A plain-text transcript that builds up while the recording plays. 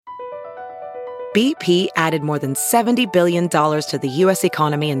BP added more than $70 billion to the U.S.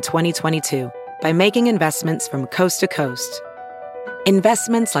 economy in 2022 by making investments from coast to coast.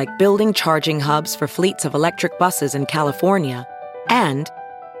 Investments like building charging hubs for fleets of electric buses in California and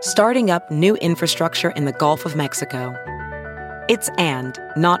starting up new infrastructure in the Gulf of Mexico. It's and,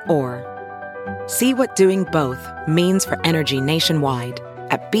 not or. See what doing both means for energy nationwide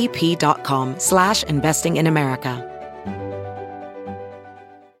at bp.com/investing in America.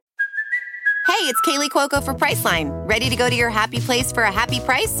 Hey, it's Kaylee Cuoco for Priceline. Ready to go to your happy place for a happy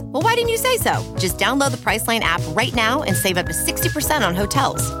price? Well, why didn't you say so? Just download the Priceline app right now and save up to 60% on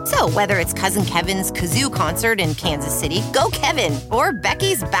hotels. So whether it's Cousin Kevin's Kazoo Concert in Kansas City, go Kevin, or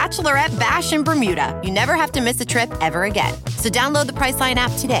Becky's Bachelorette Bash in Bermuda, you never have to miss a trip ever again. So download the Priceline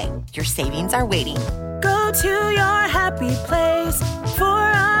app today. Your savings are waiting. Go to your happy place for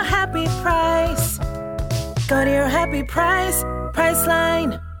a happy price. Go to your happy price,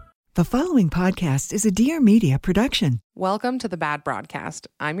 Priceline. The following podcast is a Dear Media production. Welcome to The Bad Broadcast.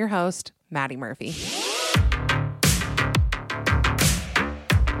 I'm your host, Maddie Murphy. Wait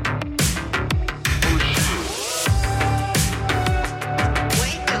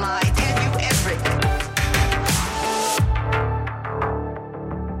till I tell you everything.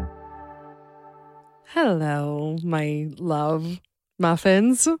 Hello, my love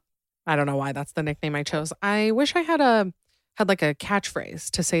muffins. I don't know why that's the nickname I chose. I wish I had like a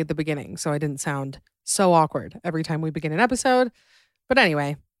catchphrase to say at the beginning so I didn't sound so awkward every time we begin an episode. But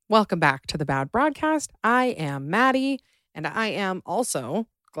anyway, welcome back to The Bad Broadcast. I am Maddie, and I am also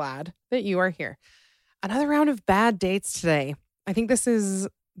glad that you are here. Another round of bad dates today. I think this is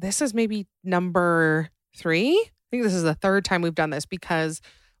maybe number 3. I think this is the third time we've done this because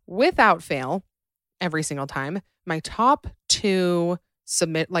without fail, every single time, my top 2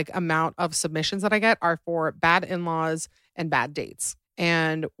 amount of submissions that I get are for bad in-laws and bad dates.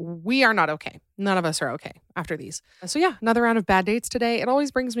 And we are not okay. None of us are okay after these. So yeah, another round of bad dates today. It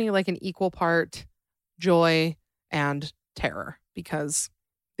always brings me like an equal part joy and terror because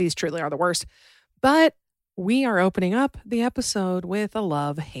these truly are the worst. But we are opening up the episode with a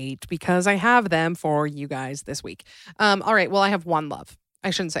love-hate because I have them for you guys this week. All right, well, I have one love. I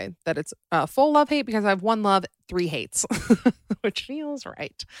shouldn't say that it's a full love-hate because I have one love, 3 hates, which feels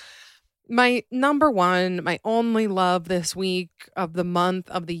right. My number one, my only love this week of the month,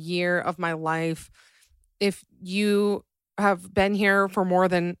 of the year, of my life. If you have been here for more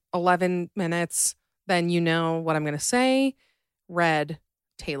than 11 minutes, then you know what I'm going to say. Red,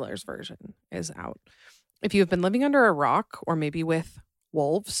 Taylor's version, is out. If you've been living under a rock or maybe with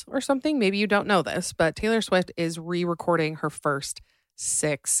wolves or something, maybe you don't know this, but Taylor Swift is re-recording her first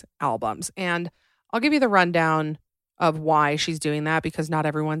 6 albums. And I'll give you the rundown of why she's doing that because not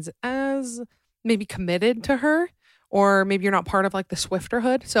everyone's as maybe committed to her, or maybe you're not part of like the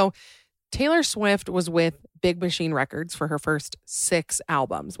Swifterhood. So Taylor Swift was with Big Machine Records for her first 6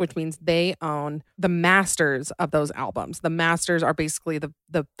 albums, which means they own the masters of those albums. The masters are basically the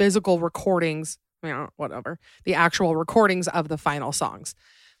physical recordings, whatever, the actual recordings of the final songs.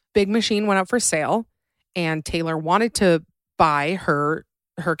 Big Machine went up for sale and Taylor wanted to buy her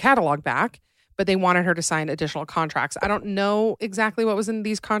catalog back, but they wanted her to sign additional contracts. I don't know exactly what was in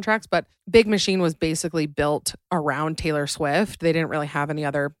these contracts, but Big Machine was basically built around Taylor Swift. They didn't really have any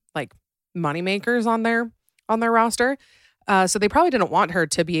other like moneymakers on their roster. So they probably didn't want her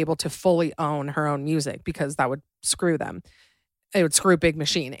to be able to fully own her own music because that would screw them. It would screw Big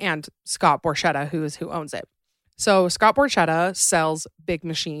Machine and Scott Borchetta, who owns it. So Scott Borchetta sells Big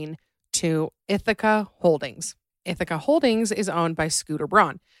Machine to Ithaca Holdings. Ithaca Holdings is owned by Scooter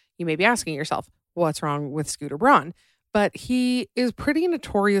Braun. You may be asking yourself, what's wrong with Scooter Braun? But he is pretty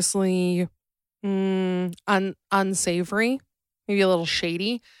notoriously unsavory, maybe a little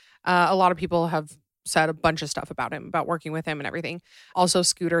shady. A lot of people have said a bunch of stuff about him, about working with him and everything. Also,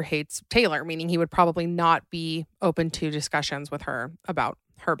 Scooter hates Taylor, meaning he would probably not be open to discussions with her about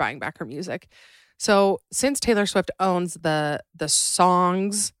her buying back her music. So since Taylor Swift owns the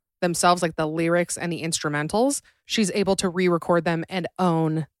songs themselves, like the lyrics and the instrumentals, she's able to re-record them and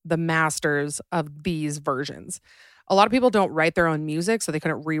own the masters of these versions. A lot of people don't write their own music, so they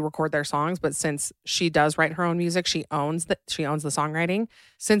couldn't re-record their songs. But since she does write her own music, she owns the songwriting.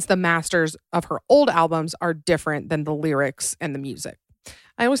 Since the masters of her old albums are different than the lyrics and the music,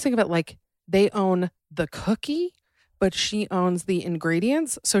 I always think of it like they own the cookie, but she owns the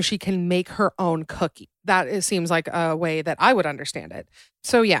ingredients, so she can make her own cookie. That seems like a way that I would understand it.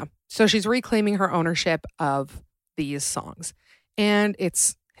 So yeah, so she's reclaiming her ownership of these songs, and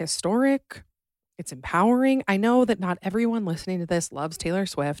it's historic. It's empowering. I know that not everyone listening to this loves Taylor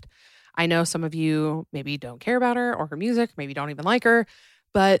Swift. I know some of you maybe don't care about her or her music, maybe don't even like her,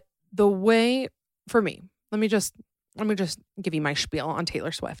 but the way for me, let me just give you my spiel on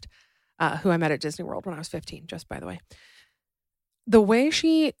Taylor Swift, who I met at Disney World when I was 15, just by the way. The way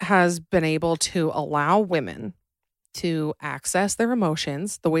she has been able to allow women to access their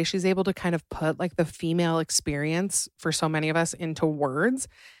emotions, the way she's able to kind of put like the female experience for so many of us into words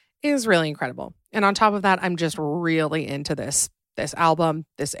is really incredible. And on top of that, I'm just really into this album,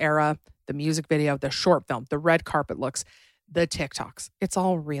 this era, the music video, the short film, the red carpet looks, the TikToks. It's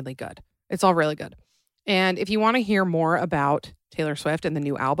all really good. It's all really good. And if you want to hear more about Taylor Swift and the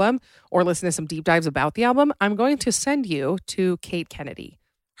new album, or listen to some deep dives about the album, I'm going to send you to Kate Kennedy.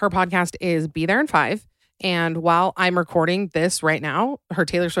 Her podcast is Be There in 5. And while I'm recording this right now, her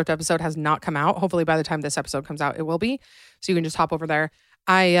Taylor Swift episode has not come out. Hopefully by the time this episode comes out, it will be. So you can just hop over there.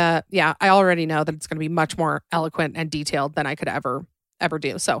 I already know that it's going to be much more eloquent and detailed than I could ever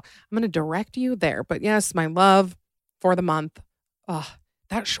do. So I'm going to direct you there. But yes, my love for the month.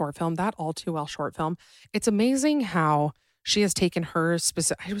 That short film, that All Too Well short film. It's amazing how she has taken her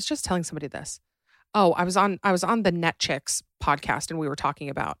specific. I was just telling somebody this. Oh, I was on the Net Chicks podcast and we were talking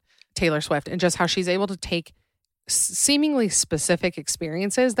about Taylor Swift and just how she's able to take seemingly specific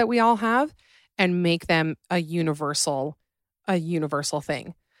experiences that we all have and make them a universal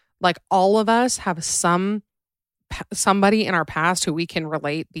thing. Like all of us have somebody in our past who we can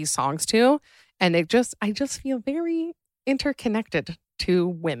relate these songs to. And I just feel very interconnected to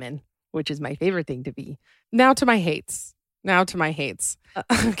women, which is my favorite thing to be. Now to my hates.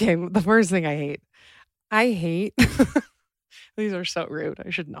 Okay, the first thing I hate. These are so rude.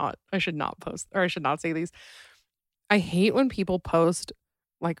 I should not post, or I should not say these. I hate when people post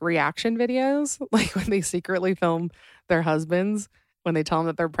like reaction videos, like when they secretly film their husbands when they tell them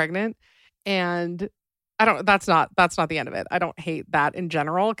that they're pregnant. And that's not the end of it. I don't hate that in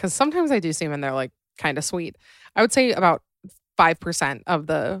general, because sometimes I do see them and they're like kind of sweet. I would say about 5% of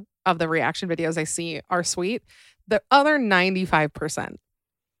the reaction videos I see are sweet. The other 95%,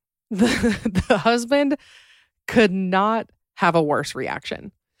 the husband could not have a worse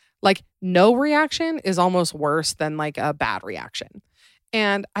reaction. Like no reaction is almost worse than like a bad reaction.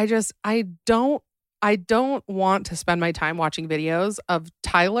 And I don't want to spend my time watching videos of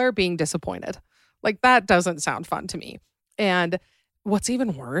Tyler being disappointed. Like that doesn't sound fun to me. And what's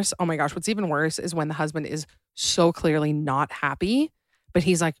even worse, oh my gosh, what's even worse is when the husband is so clearly not happy, but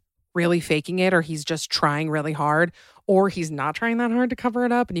he's like really faking it, or he's just trying really hard, or he's not trying that hard to cover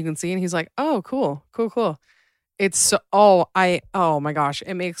it up. And you can see, and he's like, oh, cool. It's so, oh my gosh,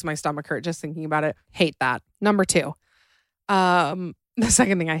 it makes my stomach hurt just thinking about it. Hate that. Number 2. The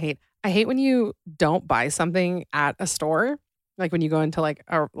second thing I hate when you don't buy something at a store, like when you go into like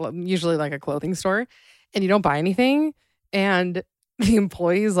usually like a clothing store and you don't buy anything and the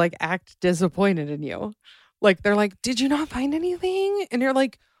employees like act disappointed in you. Like they're like, did you not find anything? And you're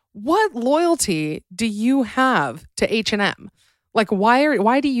like, what loyalty do you have to H&M? Like,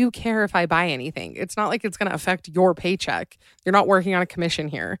 why do you care if I buy anything? It's not like it's going to affect your paycheck. You're not working on a commission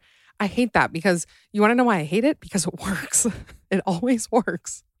here. I hate that, because you want to know why I hate it? Because it works. It always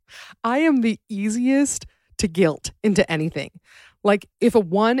works. I am the easiest to guilt into anything. Like if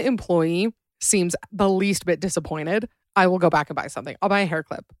one employee seems the least bit disappointed, I will go back and buy something. I'll buy a hair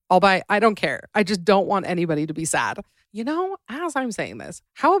clip. I don't care. I just don't want anybody to be sad. You know, as I'm saying this,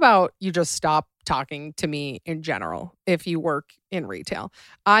 how about you just stop talking to me in general if you work in retail?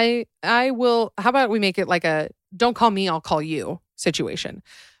 I will, how about we make it like a don't call me, I'll call you situation.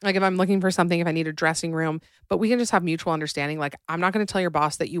 Like if I'm looking for something, if I need a dressing room, but we can just have mutual understanding. Like I'm not going to tell your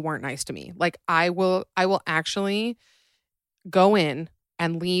boss that you weren't nice to me. Like I will actually go in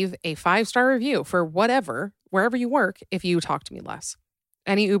and leave a 5-star review for wherever you work, if you talk to me less.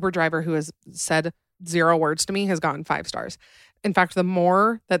 Any Uber driver who has said 0 words to me has gotten 5 stars. In fact, the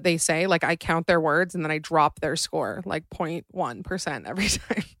more that they say, like I count their words and then I drop their score like 0.1% every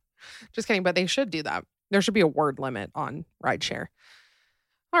time. Just kidding, but they should do that. There should be a word limit on rideshare.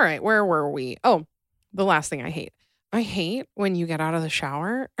 All right, where were we? Oh, the last thing I hate. I hate when you get out of the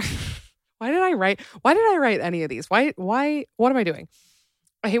shower. Why did I write any of these? Why, what am I doing?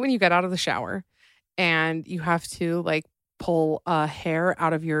 I hate when you get out of the shower and you have to like pull a hair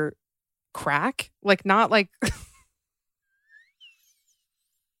out of your crack. Like not like,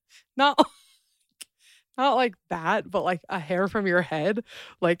 not like that, but like a hair from your head.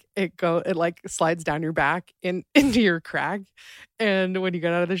 Like it like slides down your back into your crack. And when you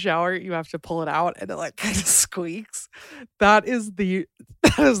get out of the shower, you have to pull it out and it like kind of squeaks. That is the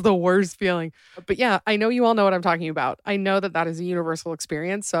worst feeling. But yeah, I know you all know what I'm talking about. I know that is a universal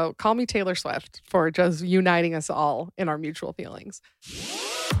experience. So call me Taylor Swift for just uniting us all in our mutual feelings.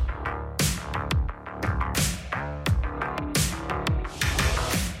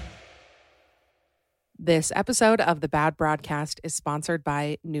 This episode of The Bad Broadcast is sponsored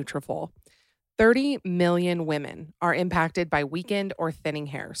by Nutrafol. 30 million women are impacted by weakened or thinning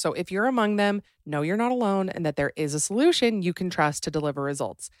hair. So if you're among them, know you're not alone and that there is a solution you can trust to deliver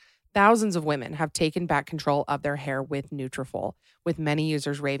results. Thousands of women have taken back control of their hair with Nutrafol, with many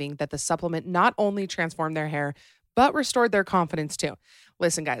users raving that the supplement not only transformed their hair, but restored their confidence too.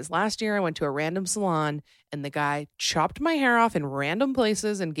 Listen, guys, last year I went to a random salon and the guy chopped my hair off in random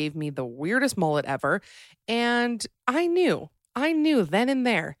places and gave me the weirdest mullet ever. And I knew then and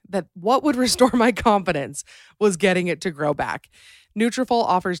there that what would restore my confidence was getting it to grow back. Nutrafol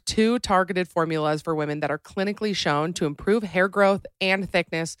offers 2 targeted formulas for women that are clinically shown to improve hair growth and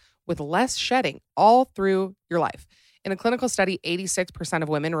thickness with less shedding all through your life. In a clinical study, 86% of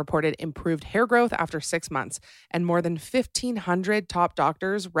women reported improved hair growth after 6 months, and more than 1,500 top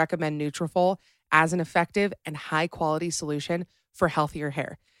doctors recommend Nutrafol as an effective and high-quality solution for healthier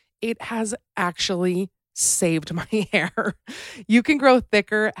hair. It has actually saved my hair. You can grow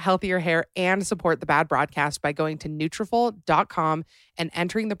thicker, healthier hair and support The Bad Broadcast by going to Nutrafol.com and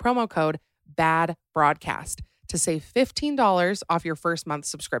entering the promo code BADBroadcast to save $15 off your first month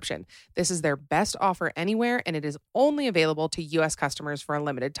subscription. This is their best offer anywhere, and it is only available to U.S. customers for a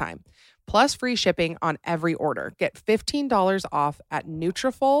limited time. Plus free shipping on every order. Get $15 off at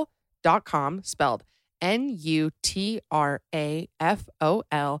Nutrafol.com, spelled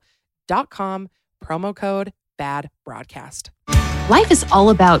Nutrafol.com, promo code BAD Broadcast. Life is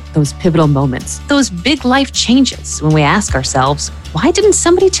all about those pivotal moments, those big life changes when we ask ourselves, why didn't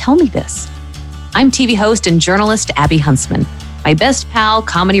somebody tell me this? I'm TV host and journalist Abby Huntsman. My best pal,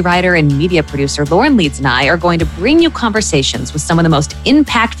 comedy writer, and media producer Lauren Leeds and I are going to bring you conversations with some of the most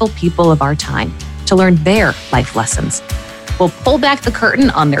impactful people of our time to learn their life lessons. We'll pull back the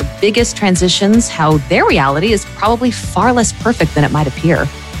curtain on their biggest transitions, how their reality is probably far less perfect than it might appear.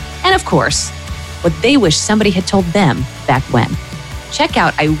 And of course, what they wish somebody had told them back when. Check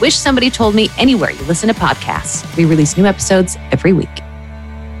out I Wish Somebody Told Me anywhere you listen to podcasts. We release new episodes every week.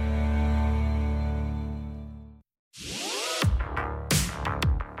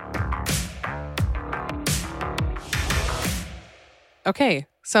 Okay,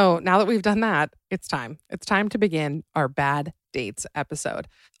 so now that we've done that, it's time. It's time to begin our bad dates episode.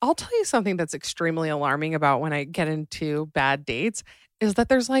 I'll tell you something that's extremely alarming about when I get into bad dates is that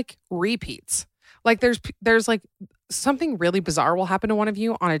there's like repeats. Like there's like something really bizarre will happen to one of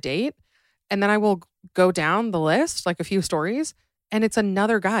you on a date, and then I will go down the list, like a few stories, and it's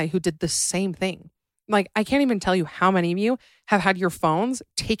another guy who did the same thing. Like I can't even tell you how many of you have had your phones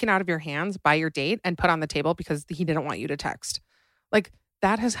taken out of your hands by your date and put on the table because he didn't want you to text. Like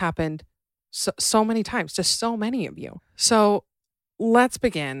that has happened so many times to so many of you. So let's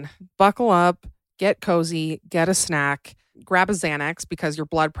begin. Buckle up, get cozy, get a snack, grab a Xanax because your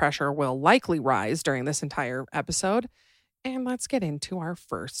blood pressure will likely rise during this entire episode. And let's get into our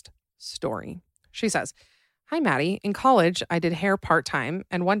first story. She says, "Hi, Maddie. In college, I did hair part-time,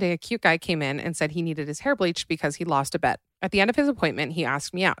 and one day a cute guy came in and said he needed his hair bleached because he lost a bet. At the end of his appointment, he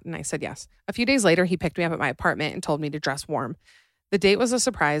asked me out, and I said yes. A few days later, he picked me up at my apartment and told me to dress warm. The date was a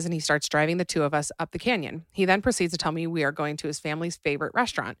surprise, and he starts driving the two of us up the canyon. He then proceeds to tell me we are going to his family's favorite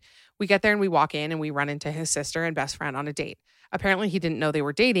restaurant. We get there and we walk in and we run into his sister and best friend on a date. Apparently, he didn't know they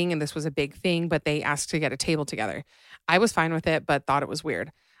were dating and this was a big thing, but they asked to get a table together. I was fine with it, but thought it was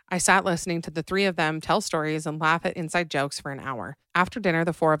weird. I sat listening to the three of them tell stories and laugh at inside jokes for an hour. After dinner,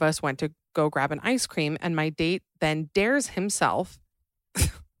 the four of us went to go grab an ice cream, and my date then dares himself,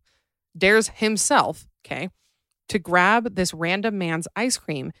 okay, to grab this random man's ice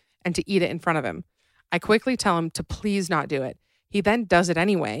cream and to eat it in front of him. I quickly tell him to please not do it. He then does it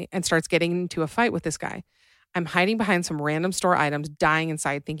anyway and starts getting into a fight with this guy. I'm hiding behind some random store items, dying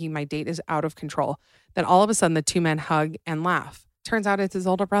inside, thinking my date is out of control. Then all of a sudden, the two men hug and laugh. Turns out it's his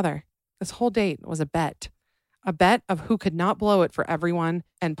older brother. This whole date was a bet of who could not blow it for everyone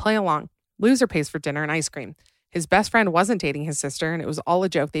and play along. Loser pays for dinner and ice cream. His best friend wasn't dating his sister, and it was all a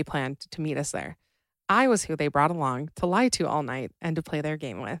joke they planned to meet us there. I was who they brought along to lie to all night and to play their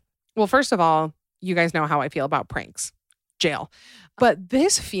game with. Well, first of all, you guys know how I feel about pranks. Jail. But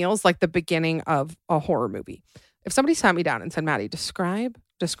this feels like the beginning of a horror movie. If somebody sat me down and said, Maddie, describe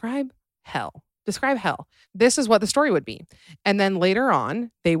hell. Describe hell. This is what the story would be. And then later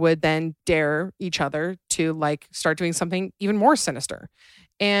on, they would then dare each other to like start doing something even more sinister.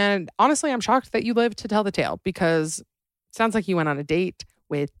 And honestly, I'm shocked that you lived to tell the tale because it sounds like you went on a date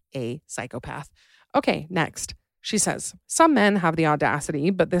with a psychopath. Okay, next. She says, some men have the audacity,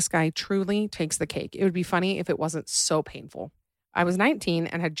 but this guy truly takes the cake. It would be funny if it wasn't so painful. I was 19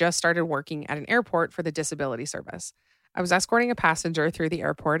 and had just started working at an airport for the disability service. I was escorting a passenger through the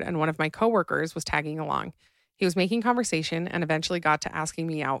airport, and one of my coworkers was tagging along. He was making conversation and eventually got to asking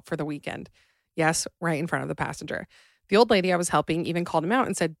me out for the weekend. Yes, right in front of the passenger. The old lady I was helping even called him out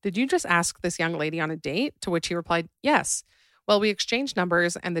and said, "Did you just ask this young lady on a date?" To which he replied, "Yes." Well, we exchanged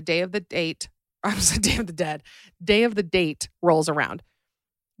numbers, and the day of the date rolls around.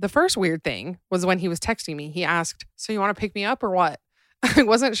 The first weird thing was when he was texting me. He asked, "So you want to pick me up or what?" I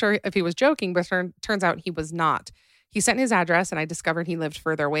wasn't sure if he was joking, but turns out he was not. He sent his address, and I discovered he lived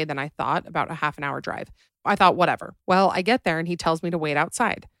further away than I thought, about a half an hour drive. I thought, whatever. Well, I get there, and he tells me to wait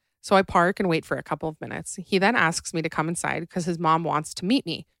outside. So I park and wait for a couple of minutes. He then asks me to come inside because his mom wants to meet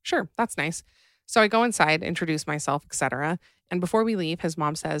me. Sure, that's nice. So I go inside, introduce myself, etc. And before we leave, his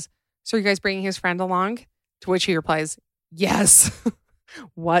mom says, "So are you guys bringing his friend along?" To which he replies, "Yes."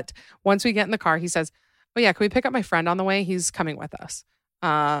 What? Once we get in the car, he says, "Oh yeah, can we pick up my friend on the way? He's coming with us."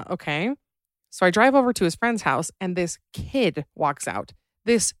 Okay. So I drive over to his friend's house, and this kid walks out.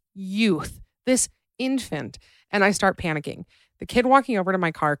 This youth, this infant, and I start panicking. The kid walking over to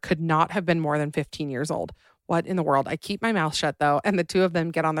my car could not have been more than 15 years old. What in the world? I keep my mouth shut, though, and the two of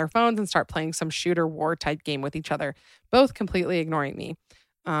them get on their phones and start playing some shooter war type game with each other, both completely ignoring me.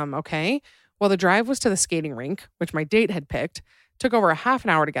 Okay. Well, the drive was to the skating rink, which my date had picked. Took over a half an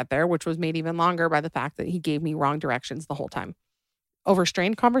hour to get there, which was made even longer by the fact that he gave me wrong directions the whole time. Over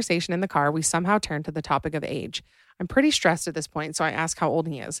strained conversation in the car, we somehow turned to the topic of age. I'm pretty stressed at this point, so I ask how old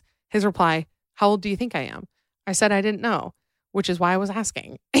he is. His reply, "How old do you think I am?" I said I didn't know, which is why I was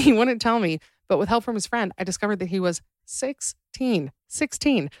asking. He wouldn't tell me, but with help from his friend, I discovered that he was 16.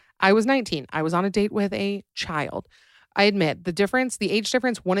 I was 19. I was on a date with a child. I admit the age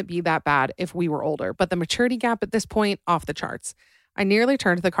difference wouldn't be that bad if we were older, but the maturity gap at this point, off the charts. I nearly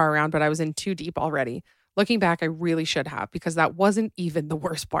turned the car around, but I was in too deep already. Looking back, I really should have, because that wasn't even the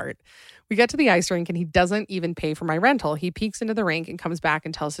worst part. We get to the ice rink and he doesn't even pay for my rental. He peeks into the rink and comes back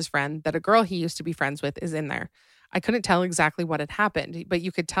and tells his friend that a girl he used to be friends with is in there. I couldn't tell exactly what had happened, but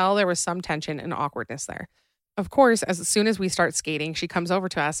you could tell there was some tension and awkwardness there. Of course, as soon as we start skating, she comes over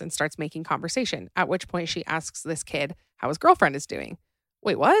to us and starts making conversation, at which point she asks this kid how his girlfriend is doing.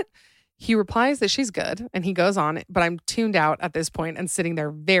 Wait, what? He replies that she's good, and he goes on, but I'm tuned out at this point and sitting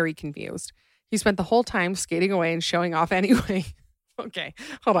there very confused. He spent the whole time skating away and showing off anyway. Okay,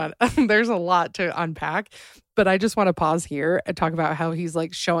 hold on. There's a lot to unpack, but I just want to pause here and talk about how he's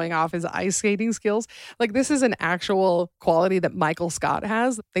like showing off his ice skating skills. Like, this is an actual quality that Michael Scott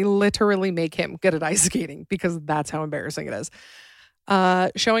has. They literally make him good at ice skating because that's how embarrassing it is.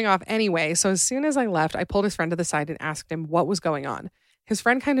 Showing off anyway. So as soon as I left, I pulled his friend to the side and asked him what was going on. His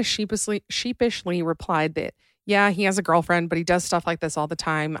friend kind of sheepishly replied that, yeah, he has a girlfriend, but he does stuff like this all the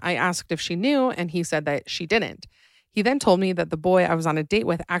time. I asked if she knew, and he said that she didn't. He then told me that the boy I was on a date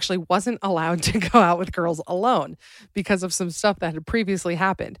with actually wasn't allowed to go out with girls alone because of some stuff that had previously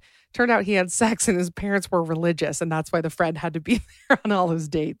happened. Turned out he had sex and his parents were religious, and that's why the friend had to be there on all his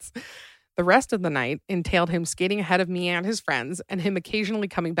dates. The rest of the night entailed him skating ahead of me and his friends, and him occasionally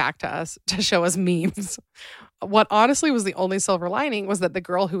coming back to us to show us memes. What honestly was the only silver lining was that the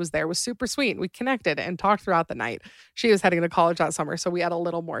girl who was there was super sweet. We connected and talked throughout the night. She was heading to college that summer, so we had a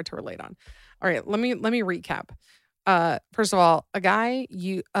little more to relate on. All right, let me recap. First of all, a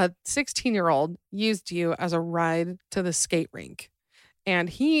 16-year-old used you as a ride to the skate rink, and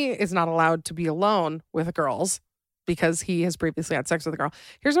he is not allowed to be alone with girls because he has previously had sex with a girl.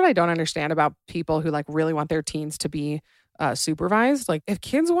 Here's what I don't understand about people who like really want their teens to be supervised. Like, if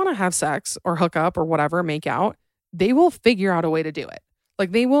kids want to have sex or hook up or whatever, make out, they will figure out a way to do it.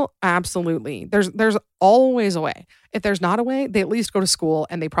 Like, they will absolutely. There's always a way. If there's not a way, they at least go to school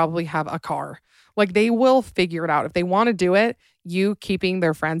and they probably have a car. Like, they will figure it out. If they want to do it, you keeping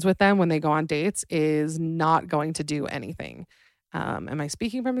their friends with them when they go on dates is not going to do anything. Am I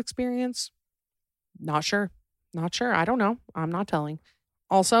speaking from experience? Not sure. I don't know. I'm not telling.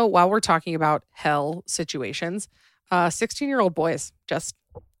 Also, while we're talking about hell situations, 16-year-old boys, just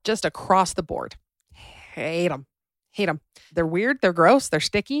across the board. Hate them. They're weird. They're gross. They're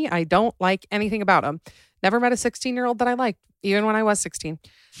sticky. I don't like anything about them. Never met a 16-year-old that I liked, even when I was 16.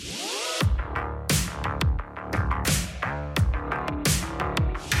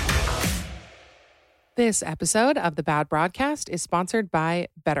 This episode of The Bad Broadcast is sponsored by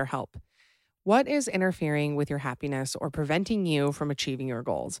BetterHelp. What is interfering with your happiness or preventing you from achieving your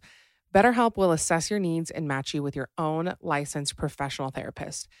goals? BetterHelp will assess your needs and match you with your own licensed professional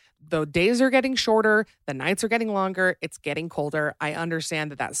therapist. The days are getting shorter, the nights are getting longer, it's getting colder. I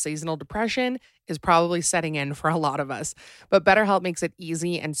understand that seasonal depression is probably setting in for a lot of us, but BetterHelp makes it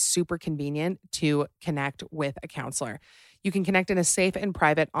easy and super convenient to connect with a counselor. You can connect in a safe and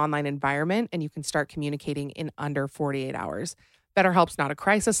private online environment, and you can start communicating in under 48 hours. BetterHelp's not a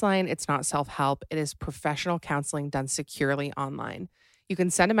crisis line. It's not self-help. It is professional counseling done securely online. You can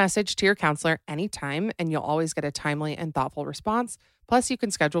send a message to your counselor anytime, and you'll always get a timely and thoughtful response. Plus, you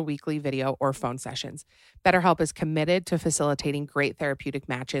can schedule weekly video or phone sessions. BetterHelp is committed to facilitating great therapeutic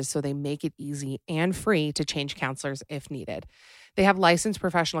matches, so they make it easy and free to change counselors if needed. They have licensed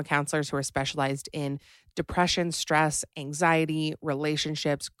professional counselors who are specialized in depression, stress, anxiety,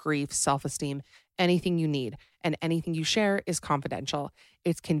 relationships, grief, self-esteem, anything you need, and anything you share is confidential.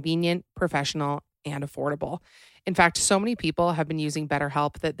 It's convenient, professional, and affordable. In fact, so many people have been using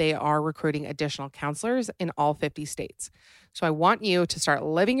BetterHelp that they are recruiting additional counselors in all 50 states. So I want you to start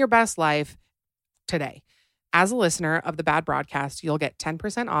living your best life today. As a listener of the Bad Broadcast, you'll get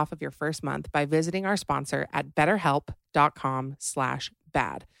 10% off of your first month by visiting our sponsor at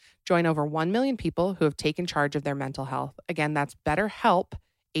betterhelp.com/bad. Join over 1 million people who have taken charge of their mental health. Again, that's BetterHelp,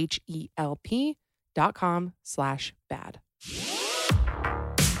 HELP.com/bad.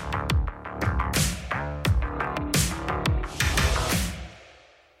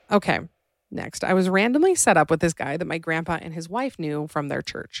 Okay, next. I was randomly set up with this guy that my grandpa and his wife knew from their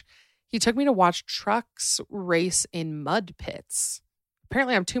church. He took me to watch trucks race in mud pits.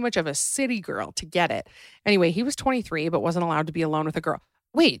 Apparently, I'm too much of a city girl to get it. Anyway, he was 23, but wasn't allowed to be alone with a girl.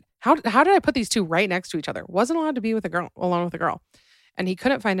 Wait, how did I put these two right next to each other? Wasn't allowed to be alone with a girl. And he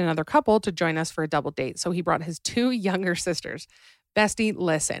couldn't find another couple to join us for a double date, so he brought his 2 younger sisters. Bestie,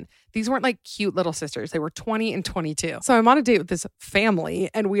 listen, these weren't like cute little sisters. They were 20 and 22. So I'm on a date with this family,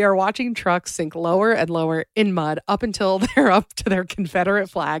 and we are watching trucks sink lower and lower in mud up until they're up to their Confederate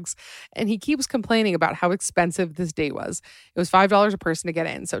flags. And he keeps complaining about how expensive this date was. It was $5 a person to get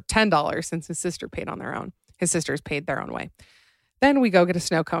in, so $10 since his sister paid on their own. His sisters paid their own way. Then we go get a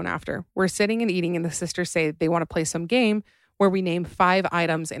snow cone after. We're sitting and eating, and the sisters say they want to play some game where we name 5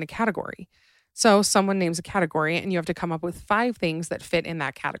 items in a category. So someone names a category and you have to come up with 5 things that fit in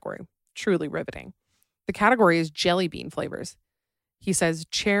that category. Truly riveting. The category is jelly bean flavors. He says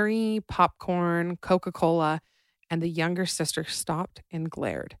cherry, popcorn, Coca-Cola, and the younger sister stopped and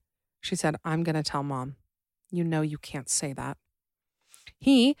glared. She said, "I'm going to tell Mom. You know you can't say that."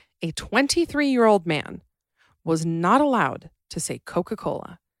 He, a 23-year-old man, was not allowed to say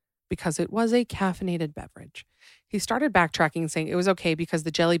Coca-Cola because it was a caffeinated beverage. He started backtracking, saying it was okay because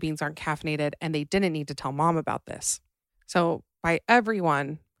the jelly beans aren't caffeinated and they didn't need to tell Mom about this. So by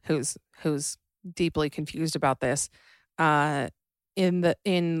everyone who's deeply confused about this, in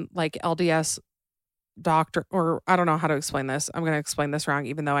LDS doctor, or I don't know how to explain this. I'm going to explain this wrong,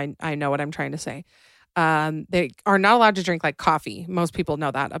 even though I know what I'm trying to say. They are not allowed to drink like coffee. Most people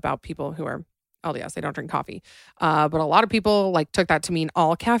know that about people who are LDS. They don't drink coffee. But a lot of people like took that to mean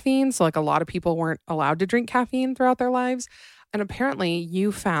all caffeine. So like a lot of people weren't allowed to drink caffeine throughout their lives. And apparently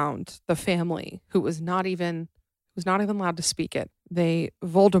you found the family who was not even allowed to speak it. They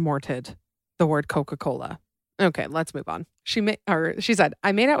Voldemorted the word Coca-Cola. Okay, let's move on. She said,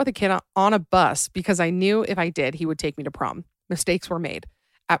 "I made out with a kid on a bus because I knew if I did, he would take me to prom. Mistakes were made.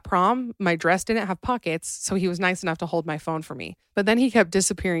 At prom, my dress didn't have pockets, so he was nice enough to hold my phone for me. But then he kept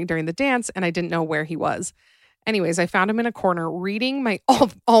disappearing during the dance, and I didn't know where he was. Anyways, I found him in a corner reading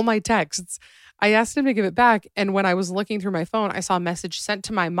all my texts. I asked him to give it back, and when I was looking through my phone, I saw a message sent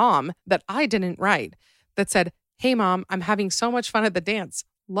to my mom that I didn't write that said, 'Hey, Mom, I'm having so much fun at the dance.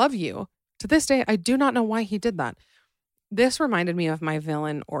 Love you.' To this day, I do not know why he did that." This reminded me of my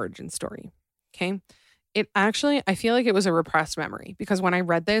villain origin story. Okay. I feel like it was a repressed memory because when I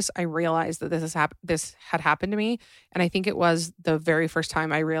read this, I realized that this had happened to me. And I think it was the very first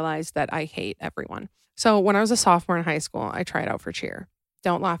time I realized that I hate everyone. So when I was a sophomore in high school, I tried out for cheer.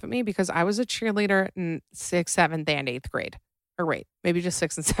 Don't laugh at me because I was a cheerleader in 6th, 7th, and 8th grade. Or wait, maybe just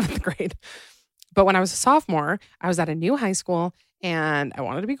 6th and 7th grade. But when I was a sophomore, I was at a new high school and I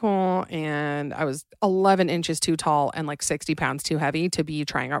wanted to be cool. And I was 11 inches too tall and like 60 pounds too heavy to be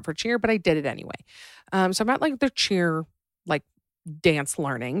trying out for cheer, but I did it anyway. So I'm at like the cheer, like dance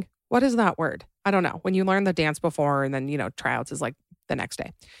learning. What is that word? I don't know. When you learn the dance before and then, tryouts is like the next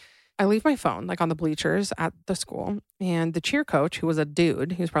day. I leave my phone like on the bleachers at the school, and the cheer coach, who was a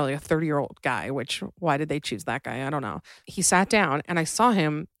dude, he was probably a 30-year-old guy, which why did they choose that guy? I don't know. He sat down and I saw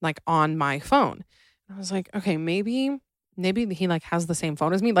him like on my phone. I was like, okay, maybe he like has the same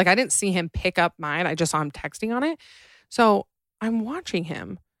phone as me. Like I didn't see him pick up mine. I just saw him texting on it. So I'm watching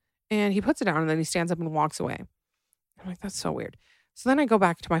him and he puts it down and then he stands up and walks away. I'm like, that's so weird. So then I go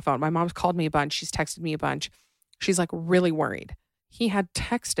back to my phone. My mom's called me a bunch. She's texted me a bunch. She's like really worried. He had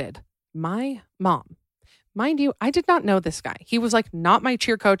texted my mom mind you, I did not know this guy. He was like not my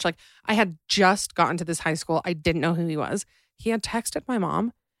cheer coach. Like I had just gotten to this high school. I didn't know who he was. He had texted my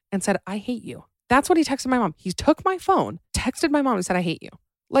mom and said, I hate you. That's what he texted my mom. He took my phone, texted my mom and said, I hate you.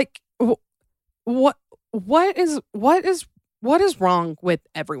 Like what is wrong with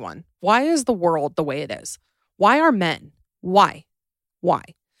everyone? Why is the world the way it is? Why are men? Why?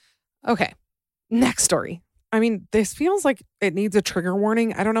 Okay. Next story. I mean, this feels like it needs a trigger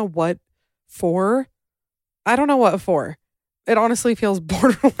warning. I don't know what for. It honestly feels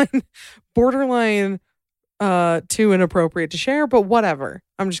borderline too inappropriate to share, but whatever.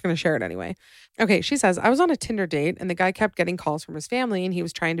 I'm just going to share it anyway. Okay, she says, I was on a Tinder date and the guy kept getting calls from his family and he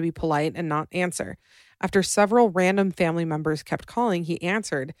was trying to be polite and not answer. After several random family members kept calling, he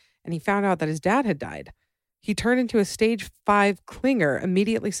answered and he found out that his dad had died. He turned into a stage 5 clinger,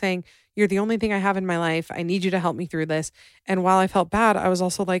 immediately saying, you're the only thing I have in my life. I need you to help me through this. And while I felt bad, I was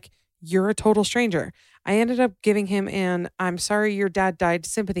also like, you're a total stranger. I ended up giving him an I'm sorry your dad died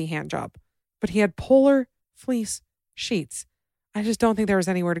sympathy hand job, but he had polar fleece sheets. I just don't think there was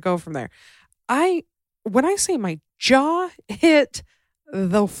anywhere to go from there. When I say my jaw hit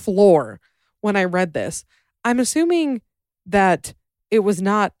the floor when I read this, I'm assuming that it was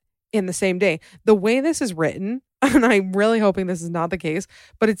not in the same day. The way this is written, and I'm really hoping this is not the case,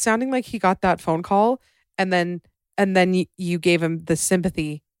 but it's sounding like he got that phone call and then you gave him the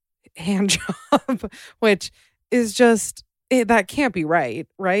sympathy hand job, which is just, that can't be right?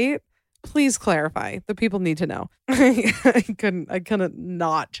 Please clarify. The people need to know. I couldn't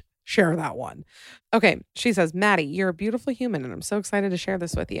not share that one. Okay, she says, Maddie, you're a beautiful human and I'm so excited to share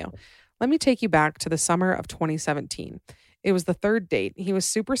this with you. Let me take you back to the summer of 2017. It was the third date. He was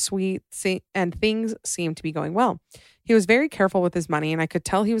super sweet and things seemed to be going well. He was very careful with his money and I could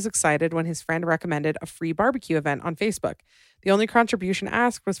tell he was excited when his friend recommended a free barbecue event on Facebook. The only contribution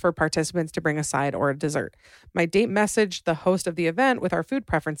asked was for participants to bring a side or a dessert. My date messaged the host of the event with our food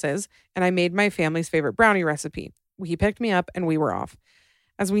preferences and I made my family's favorite brownie recipe. He picked me up and we were off.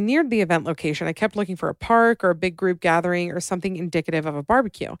 As we neared the event location, I kept looking for a park or a big group gathering or something indicative of a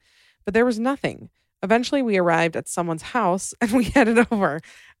barbecue, but there was nothing. Eventually, we arrived at someone's house and we headed over.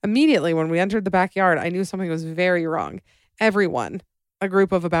 Immediately, when we entered the backyard, I knew something was very wrong. Everyone, a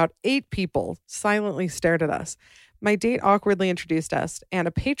group of about 8 people, silently stared at us. My date awkwardly introduced us, and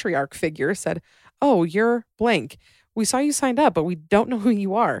a patriarch figure said, "Oh, you're blank. We saw you signed up, but we don't know who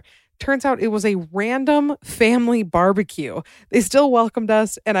you are." Turns out it was a random family barbecue. They still welcomed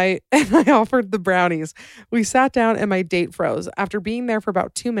us, and I offered the brownies. We sat down, and my date froze. After being there for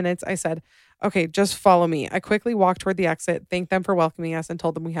about 2 minutes, I said, "Okay, just follow me." I quickly walked toward the exit, thanked them for welcoming us, and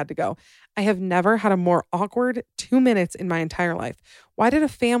told them we had to go. I have never had a more awkward 2 minutes in my entire life. Why did a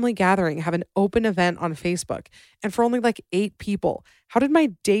family gathering have an open event on Facebook? And for only like 8 people? How did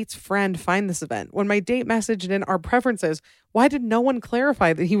my date's friend find this event? When my date messaged in our preferences, why did no one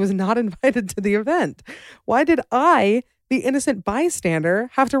clarify that he was not invited to the event? Why did I, the innocent bystander,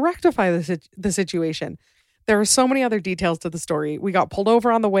 have to rectify the situation? There are so many other details to the story. We got pulled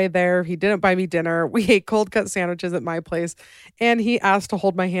over on the way there. He didn't buy me dinner. We ate cold cut sandwiches at my place. And he asked to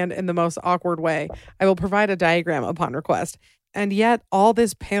hold my hand in the most awkward way. I will provide a diagram upon request. And yet all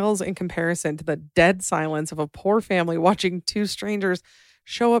this pales in comparison to the dead silence of a poor family watching 2 strangers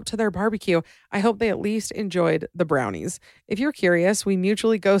show up to their barbecue. I hope they at least enjoyed the brownies. If you're curious, we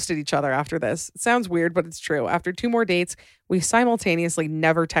mutually ghosted each other after this. It sounds weird, but it's true. After 2 more dates, we simultaneously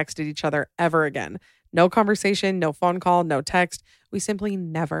never texted each other ever again. No conversation, no phone call, no text. We simply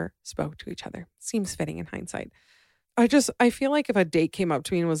never spoke to each other. Seems fitting in hindsight. I feel like if a date came up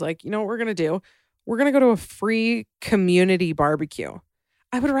to me and was like, you know what we're going to do? We're going to go to a free community barbecue.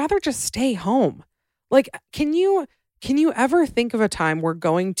 I would rather just stay home. Like, can you ever think of a time where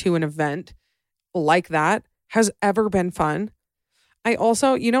going to an event like that has ever been fun? I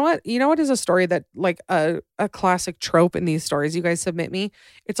also, you know what is a story that like a classic trope in these stories you guys submit me?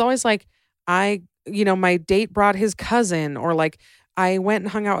 It's always like, my date brought his cousin, or like I went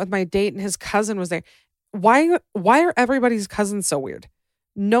and hung out with my date and his cousin was there. Why are everybody's cousins so weird?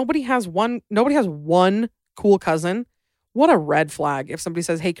 Nobody has one cool cousin. What a red flag. If somebody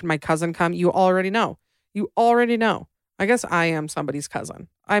says, "Hey, can my cousin come?" You already know. I guess I am somebody's cousin.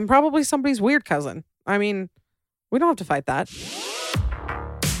 I'm probably somebody's weird cousin. I mean, we don't have to fight that.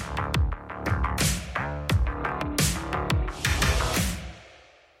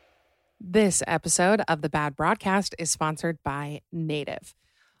 This episode of The Bad Broadcast is sponsored by Native.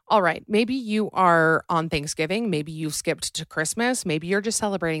 All right, maybe you are on Thanksgiving, maybe you skipped to Christmas, maybe you're just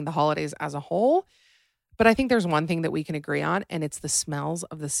celebrating the holidays as a whole, but I think there's one thing that we can agree on, and it's the smells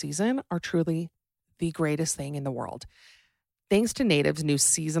of the season are truly the greatest thing in the world. thanks to Native's new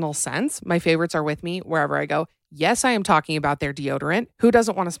seasonal scents, my favorites are with me wherever I go. Yes, I am talking about their deodorant. Who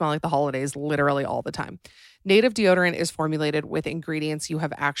doesn't want to smell like the holidays literally all the time? Native deodorant is formulated with ingredients you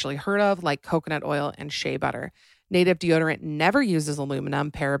have actually heard of, like coconut oil and shea butter. Native deodorant never uses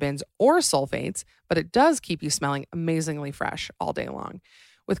aluminum, parabens, or sulfates, but it does keep you smelling amazingly fresh all day long.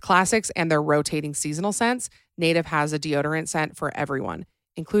 With classics and their rotating seasonal scents, Native has a deodorant scent for everyone,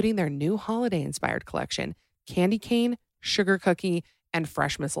 including their new holiday-inspired collection, Candy Cane, Sugar Cookie, and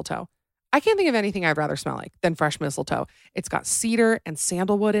Fresh Mistletoe. I can't think of anything I'd rather smell like than fresh mistletoe. It's got cedar and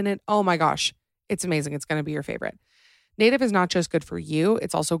sandalwood in it. Oh my gosh, it's amazing. It's going to be your favorite. Native is not just good for you,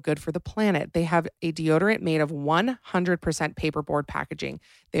 it's also good for the planet. They have a deodorant made of 100% paperboard packaging.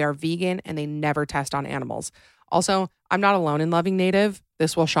 They are vegan and they never test on animals. Also, I'm not alone in loving Native.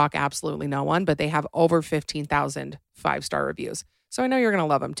 This will shock absolutely no one, but they have over 15,000 five-star reviews. So I know you're going to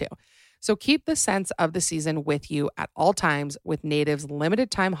love them too. So keep the scents of the season with you at all times with Native's limited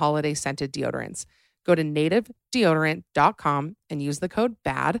time holiday scented deodorants. Go to nativedeodorant.com and use the code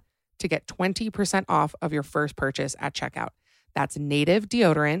BAD to get 20% off of your first purchase at checkout. That's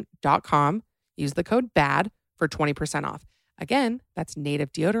nativedeodorant.com. Use the code BAD for 20% off. Again, that's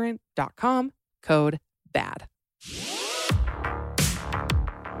nativedeodorant.com, code BAD.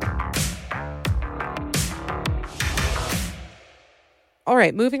 All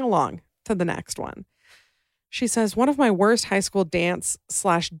right, moving along to the next one. She says, one of my worst high school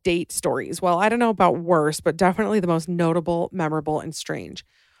dance/date stories. Well, I don't know about worst, but definitely the most notable, memorable, and strange.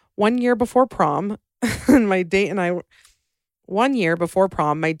 1 year before prom, my date and I were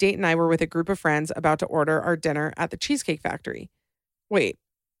with a group of friends about to order our dinner at the Cheesecake Factory. Wait.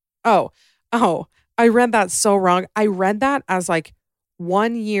 Oh, I read that so wrong. I read that as like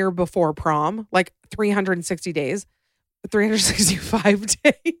 1 year before prom, like 360 days, 365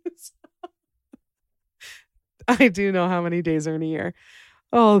 days. I do know how many days are in a year.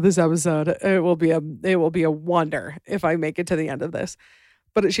 Oh, this episode, it will be a wonder if I make it to the end of this.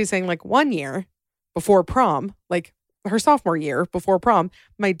 But she's saying like 1 year before prom, like her sophomore year before prom,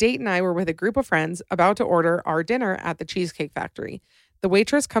 my date and I were with a group of friends about to order our dinner at the Cheesecake Factory. The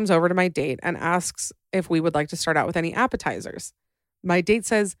waitress comes over to my date and asks if we would like to start out with any appetizers. My date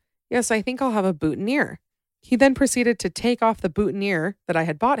says, yes, I think I'll have a boutonniere. He then proceeded to take off the boutonniere that I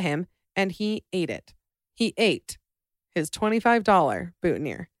had bought him, and he ate it. He ate his $25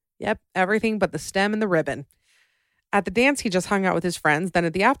 boutonniere. Yep, everything but the stem and the ribbon. At the dance, he just hung out with his friends. Then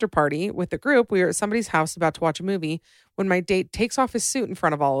at the after party with the group, we were at somebody's house about to watch a movie when my date takes off his suit in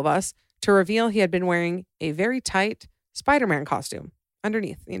front of all of us to reveal he had been wearing a very tight Spider-Man costume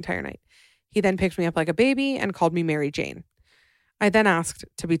underneath the entire night. He then picked me up like a baby and called me Mary Jane. I then asked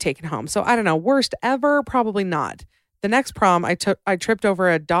to be taken home. So I don't know, worst ever? Probably not. The next prom, I tripped over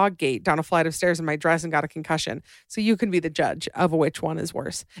a dog gate down a flight of stairs in my dress and got a concussion. So you can be the judge of which one is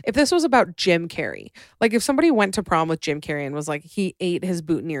worse. If this was about Jim Carrey, like if somebody went to prom with Jim Carrey and was like, he ate his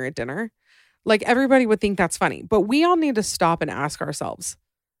boutonniere at dinner, like everybody would think that's funny. But we all need to stop and ask ourselves,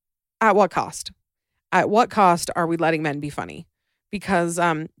 at what cost? At what cost are we letting men be funny? Because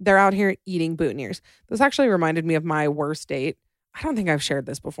they're out here eating boutonnieres. This actually reminded me of my worst date. I don't think I've shared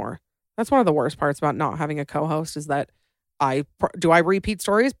this before. That's one of the worst parts about not having a co-host is that I repeat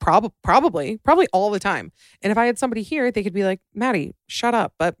stories? Probably all the time. And if I had somebody here, they could be like, Maddie, shut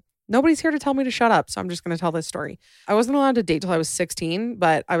up. But nobody's here to tell me to shut up. So I'm just going to tell this story. I wasn't allowed to date till I was 16,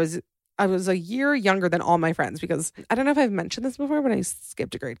 but I was a year younger than all my friends because I don't know if I've mentioned this before, but I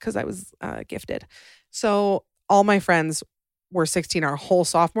skipped a grade because I was gifted. So all my friends were 16 our whole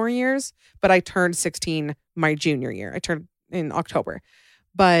sophomore years, but I turned 16 my junior year. I turned in October.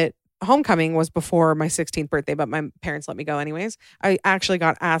 But homecoming was before my 16th birthday, but my parents let me go anyways. I actually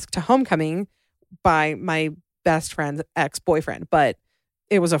got asked to homecoming by my best friend's ex-boyfriend, but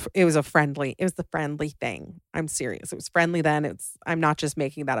it was the friendly thing. I'm serious. It was friendly then. I'm not just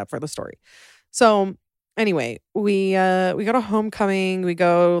making that up for the story. So anyway, we go to homecoming. We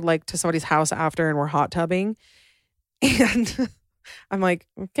go like to somebody's house after and we're hot tubbing. And I'm like,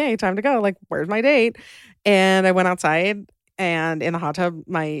 okay, time to go. Like, where's my date? And I went outside. And in the hot tub,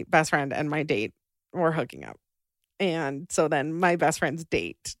 my best friend and my date were hooking up. And so then my best friend's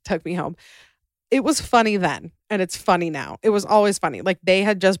date took me home. It was funny then, and it's funny now. It was always funny. Like, they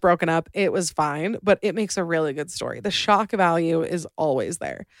had just broken up. It was fine, but it makes a really good story. The shock value is always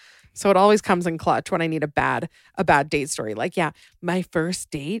there. So it always comes in clutch when I need a bad date story. Like, yeah, my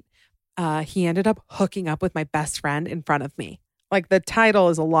first date, he ended up hooking up with my best friend in front of me. Like, the title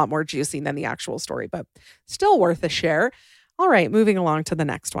is a lot more juicy than the actual story, but still worth a share. All right, moving along to the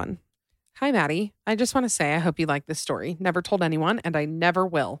next one. Hi, Maddie. I just want to say I hope you like this story. Never told anyone, and I never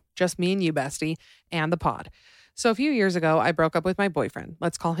will. Just me and you, bestie, and the pod. So a few years ago, I broke up with my boyfriend.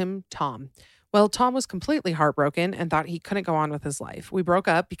 Let's call him Tom. Well, Tom was completely heartbroken and thought he couldn't go on with his life. We broke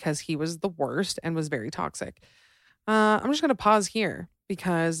up because he was the worst and was very toxic. I'm just going to pause here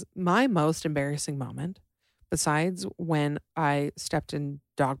because my most embarrassing moment, besides when I stepped in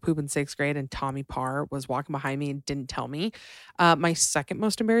dog poop in 6th grade and Tommy Parr was walking behind me and didn't tell me, my second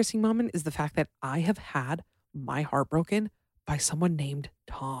most embarrassing moment is the fact that I have had my heart broken by someone named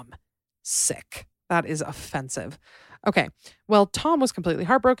Tom. Sick. That is offensive. Okay. Well, Tom was completely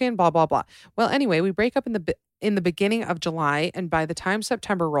heartbroken, blah, blah, blah. Well, anyway, we break up in the beginning of July, and by the time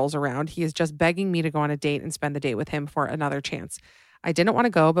September rolls around, he is just begging me to go on a date and spend the day with him for another chance. I didn't want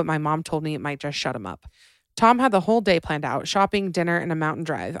to go, but my mom told me it might just shut him up. Tom had the whole day planned out, shopping, dinner, and a mountain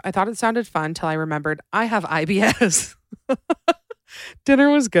drive. I thought it sounded fun till I remembered I have IBS. Dinner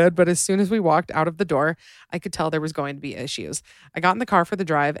was good, but as soon as we walked out of the door, I could tell there was going to be issues. I got in the car for the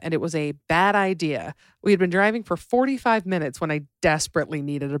drive, and it was a bad idea. We had been driving for 45 minutes when I desperately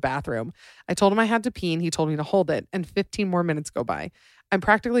needed a bathroom. I told him I had to pee, and he told me to hold it, and 15 more minutes go by. I'm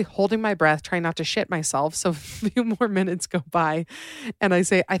practically holding my breath, trying not to shit myself, so a few more minutes go by, and I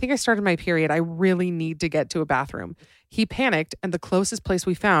say, I think I started my period. I really need to get to a bathroom. He panicked, and the closest place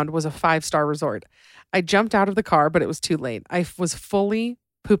we found was a 5-star resort. I jumped out of the car, but it was too late. I was fully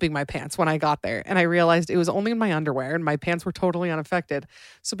pooping my pants when I got there, and I realized it was only in my underwear, and my pants were totally unaffected.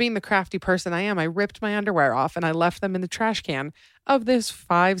 So being the crafty person I am, I ripped my underwear off, and I left them in the trash can of this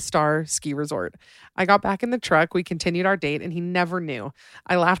 5-star ski resort. I got back in the truck, we continued our date, and he never knew.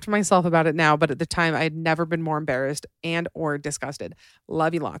 I laughed to myself about it now, but at the time, I had never been more embarrassed and or disgusted.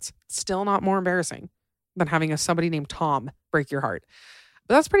 Love you lots. Still not more embarrassing than having somebody named Tom break your heart.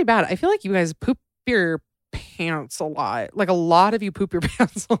 But that's pretty bad. I feel like you guys poop your pants a lot. Like a lot of you poop your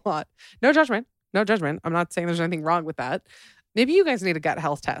pants a lot. No judgment. No judgment. I'm not saying there's anything wrong with that. Maybe you guys need a gut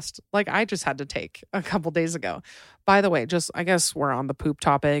health test like I just had to take a couple days ago. By the way, I guess we're on the poop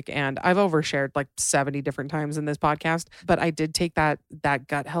topic and I've overshared like 70 different times in this podcast, but I did take that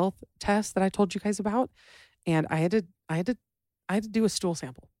gut health test that I told you guys about, and I had to do a stool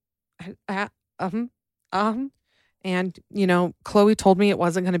sample. And Chloe told me it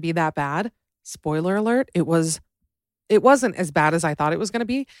wasn't going to be that bad. Spoiler alert, it wasn't as bad as I thought it was going to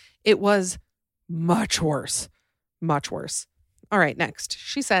be. It was much worse. Much worse. All right, next.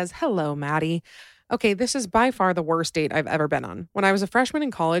 She says, hello, Maddie. Okay, this is by far the worst date I've ever been on. When I was a freshman in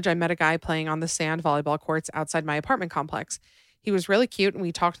college, I met a guy playing on the sand volleyball courts outside my apartment complex. He was really cute and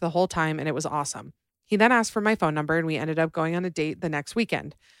we talked the whole time and it was awesome. He then asked for my phone number and we ended up going on a date the next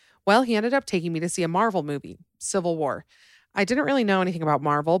weekend. Well, he ended up taking me to see a Marvel movie, Civil War. I didn't really know anything about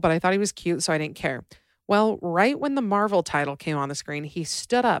Marvel, but I thought he was cute, so I didn't care. Well, right when the Marvel title came on the screen, he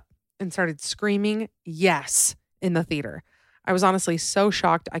stood up and started screaming, yes, in the theater. I was honestly so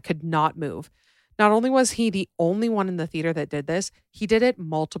shocked I could not move. Not only was he the only one in the theater that did this, he did it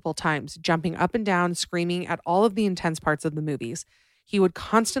multiple times, jumping up and down, screaming at all of the intense parts of the movies. He would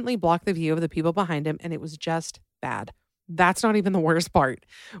constantly block the view of the people behind him, and it was just bad. That's not even the worst part.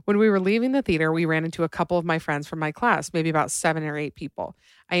 When we were leaving the theater, we ran into a couple of my friends from my class, maybe about 7 or 8 people.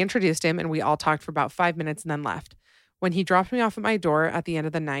 I introduced him and we all talked for about 5 minutes and then left. When he dropped me off at my door at the end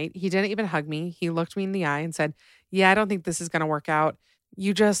of the night, he didn't even hug me. He looked me in the eye and said, yeah, I don't think this is going to work out.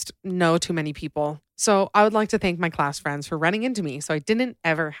 You just know too many people. So I would like to thank my class friends for running into me so I didn't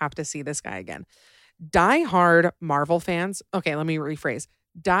ever have to see this guy again. Die-hard Marvel fans. Okay, let me rephrase.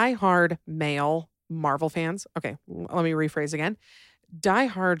 Die-hard male Marvel fans. Okay, let me rephrase again.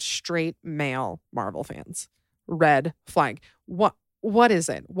 Die-hard straight male Marvel fans. Red flag. What is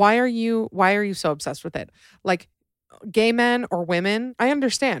it? Why are you so obsessed with it? Like gay men or women, I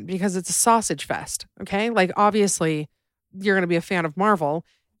understand because it's a sausage fest. Okay? Like obviously you're going to be a fan of Marvel.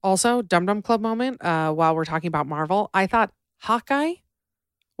 Also, Dum Dum Club moment, while we're talking about Marvel, I thought Hawkeye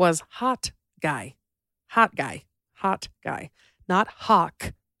was hot guy. Hot guy. Hot guy. Not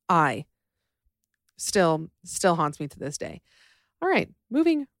Hawk Eye. Still haunts me to this day. All right,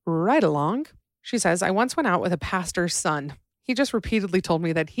 moving right along. She says, I once went out with a pastor's son. He just repeatedly told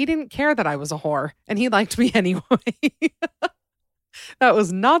me that he didn't care that I was a whore and he liked me anyway. That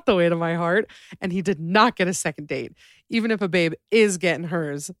was not the way to my heart. And he did not get a second date. Even if a babe is getting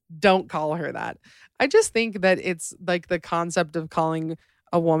hers, don't call her that. I just think that it's like the concept of calling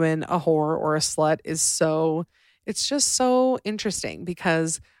a woman a whore or a slut it's just so interesting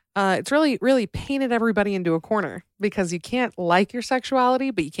because it's really, really painted everybody into a corner because you can't like your sexuality,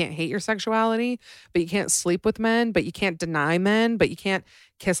 but you can't hate your sexuality, but you can't sleep with men, but you can't deny men, but you can't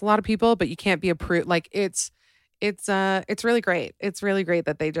kiss a lot of people, but you can't be a prude. Like it's really great. It's really great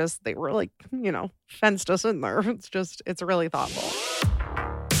that they really, fenced us in there. It's really thoughtful.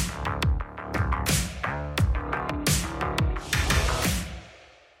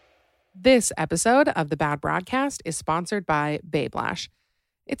 This episode of The Bad Broadcast is sponsored by Babe Lash.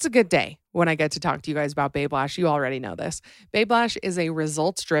 It's a good day when I get to talk to you guys about Babe Lash. You already know this. Babe Lash is a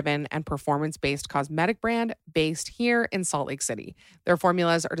results-driven and performance-based cosmetic brand based here in Salt Lake City. Their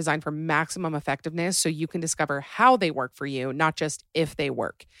formulas are designed for maximum effectiveness so you can discover how they work for you, not just if they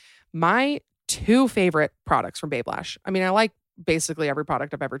work. My two favorite products from Babe Lash, I mean, I like basically every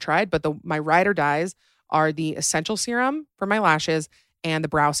product I've ever tried, but my ride or dies are the Essential Serum for my lashes and the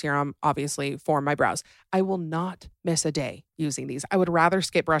Brow Serum, obviously, for my brows. I will not miss a day using these. I would rather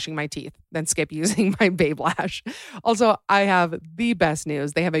skip brushing my teeth than skip using my Babe Lash. Also, I have the best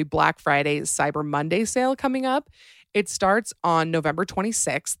news. They have a Black Friday Cyber Monday sale coming up. It starts on November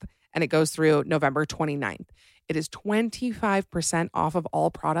 26th and it goes through November 29th. It is 25% off of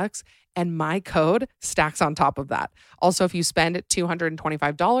all products, and my code stacks on top of that. Also, if you spend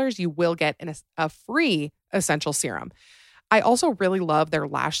 $225, you will get a free Essential Serum. I also really love their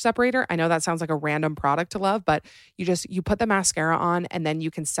lash separator. I know that sounds like a random product to love, but you put the mascara on and then you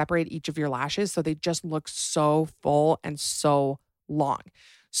can separate each of your lashes so they just look so full and so long.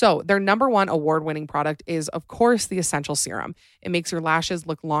 So their number one award-winning product is, of course, the Essential Serum. It makes your lashes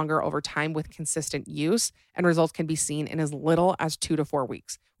look longer over time with consistent use, and results can be seen in as little as 2 to 4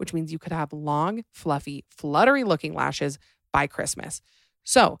 weeks, which means you could have long, fluffy, fluttery-looking lashes by Christmas.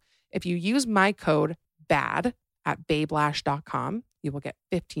 So if you use my code BAD at babelash.com, you will get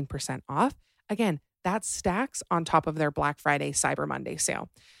 15% off. Again, that stacks on top of their Black Friday Cyber Monday sale.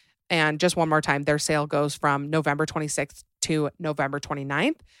 And just one more time, their sale goes from November 26th to November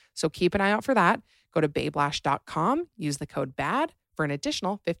 29th. So keep an eye out for that. Go to babelash.com, use the code BAD for an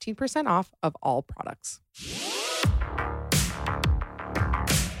additional 15% off of all products.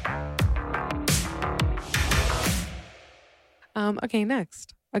 Okay,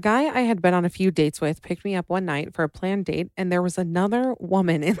 next. A guy I had been on a few dates with picked me up one night for a planned date, and there was another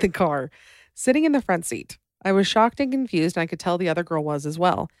woman in the car, sitting in the front seat. I was shocked and confused, and I could tell the other girl was as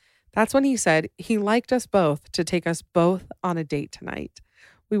well. That's when he said he liked us both to take us both on a date tonight.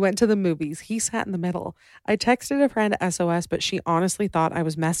 We went to the movies. He sat in the middle. I texted a friend SOS, but she honestly thought I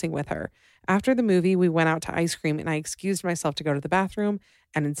was messing with her. After the movie, we went out to ice cream, and I excused myself to go to the bathroom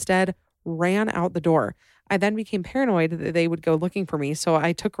and instead ran out the door. I then became paranoid that they would go looking for me, so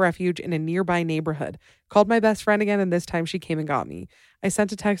I took refuge in a nearby neighborhood, called my best friend again, and this time she came and got me. I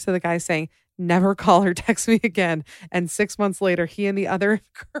sent a text to the guy saying, never call or text me again. And 6 months later, he and the other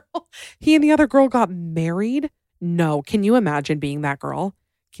girl got married. No, can you imagine being that girl?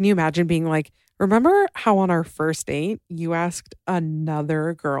 Can you imagine being like, remember how on our first date, you asked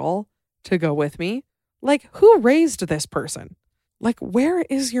another girl to go with me? Like, who raised this person? Like, where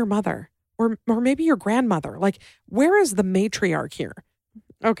is your mother? Or maybe your grandmother. Like, where is the matriarch here?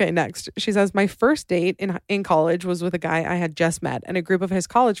 Okay, next. She says, my first date in college was with a guy I had just met and a group of his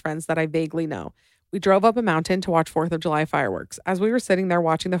college friends that I vaguely know. We drove up a mountain to watch 4th of July fireworks. As we were sitting there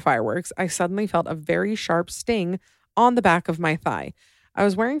watching the fireworks, I suddenly felt a very sharp sting on the back of my thigh. I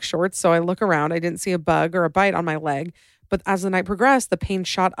was wearing shorts, so I look around. I didn't see a bug or a bite on my leg, but as the night progressed, the pain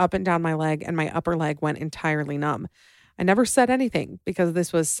shot up and down my leg and my upper leg went entirely numb. I never said anything because I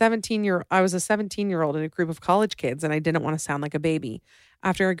was a 17-year-old in a group of college kids and I didn't want to sound like a baby.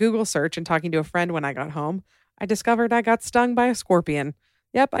 After a Google search and talking to a friend when I got home, I discovered I got stung by a scorpion.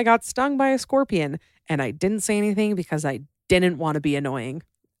 Yep, I got stung by a scorpion and I didn't say anything because I didn't want to be annoying.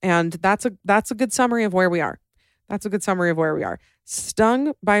 And that's a good summary of where we are. That's a good summary of where we are.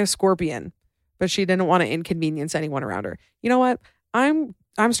 Stung by a scorpion, but she didn't want to inconvenience anyone around her. You know what? I'm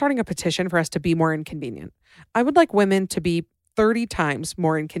starting a petition for us to be more inconvenient. I would like women to be 30 times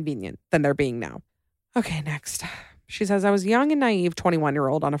more inconvenient than they're being now. Okay, next. She says, I was young and naive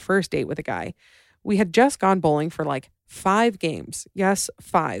 21-year-old on a first date with a guy. We had just gone bowling for like 5 games. Yes,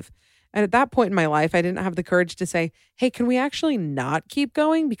 5. And at that point in my life, I didn't have the courage to say, hey, can we actually not keep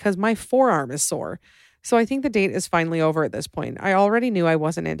going? Because my forearm is sore. So I think the date is finally over at this point. I already knew I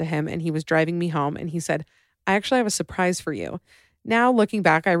wasn't into him and he was driving me home and he said, I actually have a surprise for you. Now, looking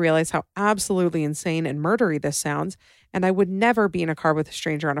back, I realize how absolutely insane and murdery this sounds, and I would never be in a car with a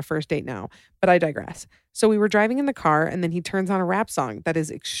stranger on a first date now, but I digress. So we were driving in the car, and then he turns on a rap song that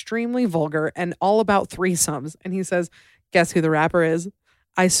is extremely vulgar and all about threesomes, and he says, guess who the rapper is?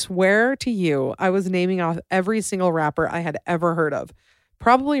 I swear to you, I was naming off every single rapper I had ever heard of.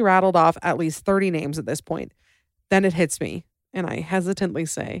 Probably rattled off at least 30 names at this point. Then it hits me, and I hesitantly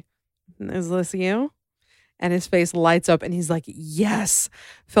say, is this you? And his face lights up and he's like, yes.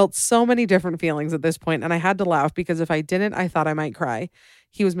 Felt so many different feelings at this point, and I had to laugh because if I didn't, I thought I might cry.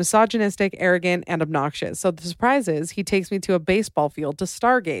 He was misogynistic, arrogant, and obnoxious. So the surprise is he takes me to a baseball field to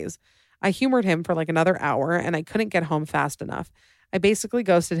stargaze. I humored him for like another hour and I couldn't get home fast enough. I basically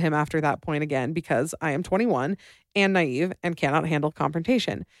ghosted him after that point again because I am 21 and naive and cannot handle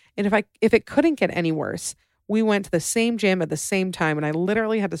confrontation. And if it couldn't get any worse, we went to the same gym at the same time, and I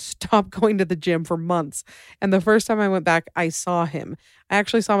literally had to stop going to the gym for months. And the first time I went back, I saw him. I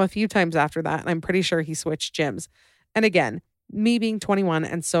actually saw him a few times after that, and I'm pretty sure he switched gyms. And again, me being 21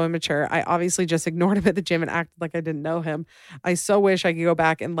 and so immature, I obviously just ignored him at the gym and acted like I didn't know him. I so wish I could go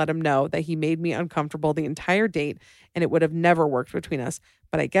back and let him know that he made me uncomfortable the entire date and it would have never worked between us.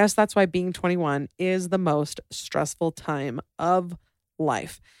 But I guess that's why being 21 is the most stressful time of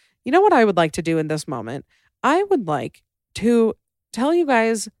life. You know what I would like to do in this moment? I would like to tell you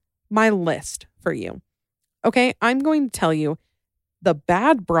guys my list for you. Okay, I'm going to tell you the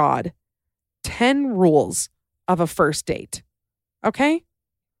bad broad 10 rules of a first date. Okay,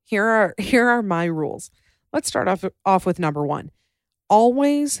 here are my rules. Let's start off with number 1.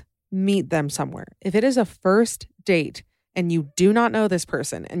 Always meet them somewhere. If it is a first date and you do not know this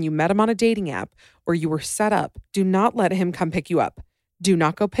person and you met him on a dating app or you were set up, do not let him come pick you up. Do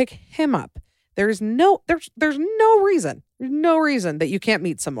not go pick him up. There's no reason that you can't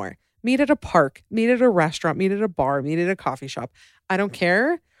meet somewhere. Meet at a park, meet at a restaurant, meet at a bar, meet at a coffee shop. I don't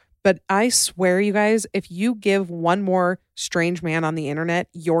care. But I swear, you guys, if you give one more strange man on the internet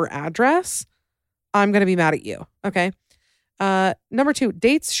your address, I'm going to be mad at you. Okay. Number 2,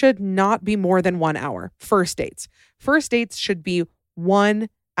 dates should not be more than 1 hour. First dates should be 1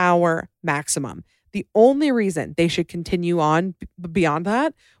 hour maximum. The only reason they should continue on beyond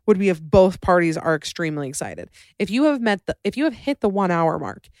that would be if both parties are extremely excited. If you have hit the 1 hour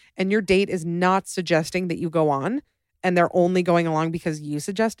mark and your date is not suggesting that you go on, and they're only going along because you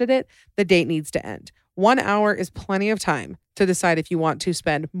suggested it, the date needs to end. 1 hour is plenty of time to decide if you want to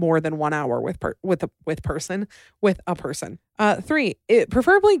spend more than 1 hour with a person. 3,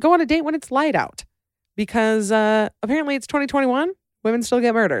 preferably go on a date when it's light out, because apparently it's 2021. Women still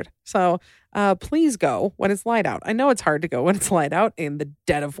get murdered. So please go when it's light out. I know it's hard to go when it's light out in the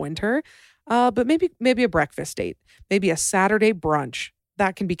dead of winter, but maybe a breakfast date, maybe a Saturday brunch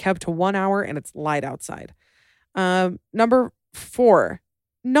that can be kept to 1 hour and it's light outside. Number 4,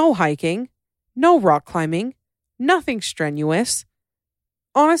 no hiking, no rock climbing, nothing strenuous.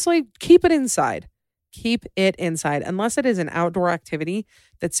 Honestly, keep it inside. Keep it inside, unless it is an outdoor activity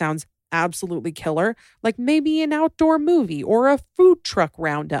that sounds absolutely killer, like maybe an outdoor movie or a food truck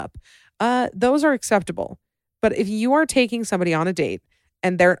roundup. Those are acceptable. But if you are taking somebody on a date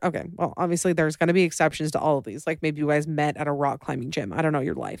and obviously there's going to be exceptions to all of these. Like maybe you guys met at a rock climbing gym. I don't know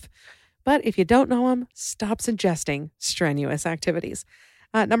your life. But if you don't know them, stop suggesting strenuous activities.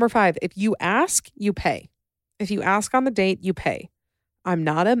 Number 5, if you ask, you pay. If you ask on the date, you pay. I'm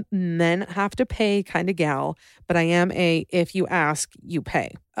not a men have to pay kind of gal, but I am a if you ask, you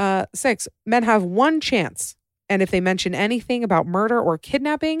pay. 6, men have one chance. And if they mention anything about murder or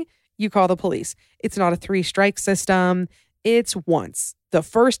kidnapping, you call the police. It's not a 3-strike system. It's once. The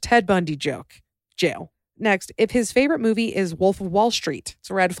first Ted Bundy joke, jail. Next, if his favorite movie is Wolf of Wall Street,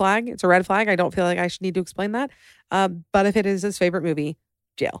 it's a red flag. It's a red flag. I don't feel like I should need to explain that. But if it is his favorite movie,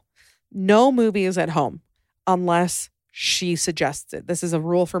 jail. No movie is at home unless she suggests it. This is a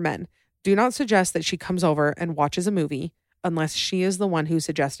rule for men. Do not suggest that she comes over and watches a movie unless she is the one who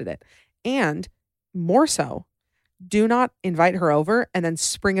suggested it. And more so, do not invite her over and then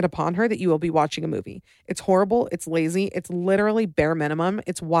spring it upon her that you will be watching a movie. It's horrible. It's lazy. It's literally bare minimum.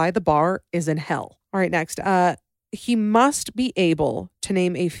 It's why the bar is in hell. All right, next. He must be able to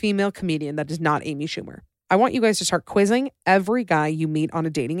name a female comedian that is not Amy Schumer. I want you guys to start quizzing every guy you meet on a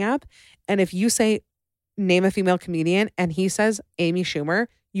dating app. And if you say, name a female comedian, and he says Amy Schumer,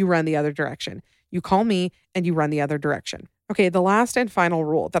 you run the other direction. You call me and you run the other direction. Okay, the last and final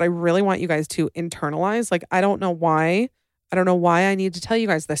rule that I really want you guys to internalize, like I don't know why I need to tell you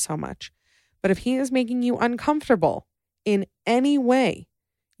guys this so much, but if he is making you uncomfortable in any way,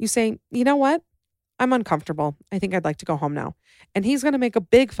 you say, you know what? I'm uncomfortable. I think I'd like to go home now. And he's going to make a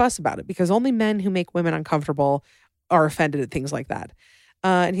big fuss about it because only men who make women uncomfortable are offended at things like that.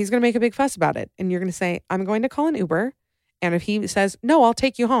 And he's going to make a big fuss about it. And you're going to say, I'm going to call an Uber. And if he says, no, I'll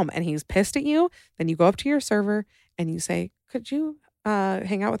take you home, and he's pissed at you, then you go up to your server and you say, could you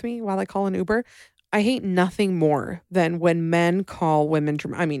hang out with me while I call an Uber? I hate nothing more than when men call women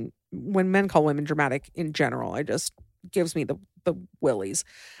dramatic in general. It just gives me the willies.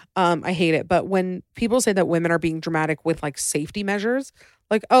 I hate it. But when people say that women are being dramatic with like safety measures,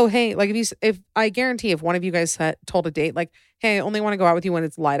 like, oh, hey, like if I guarantee if one of you guys told a date, like, hey, I only want to go out with you when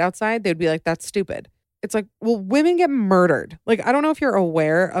it's light outside, they'd be like, that's stupid. It's like, well, women get murdered. Like, I don't know if you're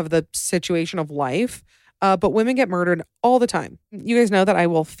aware of the situation of life, but women get murdered all the time. You guys know that I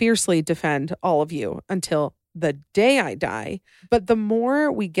will fiercely defend all of you until the day I die. But the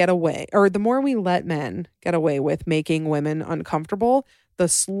more we get away, or the more we let men get away with making women uncomfortable, the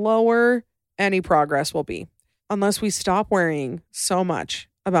slower any progress will be. Unless we stop worrying so much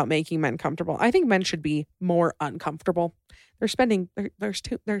about making men comfortable. I think men should be more uncomfortable. They're spending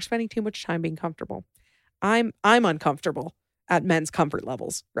too much time being comfortable. I'm uncomfortable at men's comfort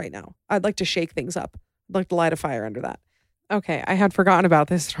levels right now. I'd like to shake things up. I'd like to light a fire under that. Okay, I had forgotten about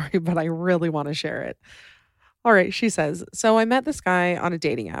this story, but I really want to share it. All right, she says, so I met this guy on a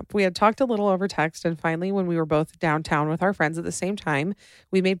dating app. We had talked a little over text, and finally, when we were both downtown with our friends at the same time,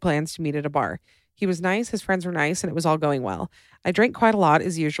 we made plans to meet at a bar. He was nice, his friends were nice, and it was all going well. I drank quite a lot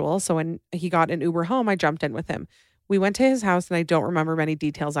as usual, so when he got an Uber home, I jumped in with him. We went to his house, and I don't remember many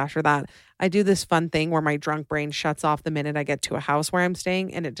details after that. I do this fun thing where my drunk brain shuts off the minute I get to a house where I'm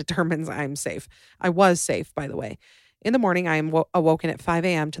staying, and it determines I'm safe. I was safe, by the way. In the morning, I am awoken at 5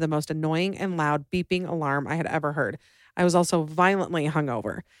 a.m. to the most annoying and loud beeping alarm I had ever heard. I was also violently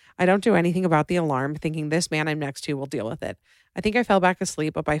hungover. I don't do anything about the alarm, thinking this man I'm next to will deal with it. I think I fell back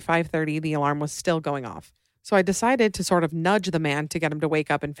asleep, but by 5:30, the alarm was still going off. So I decided to sort of nudge the man to get him to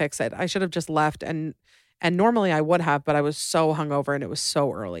wake up and fix it. I should have just left, and normally I would have, but I was so hungover and it was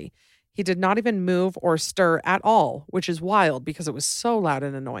so early. He did not even move or stir at all, which is wild because it was so loud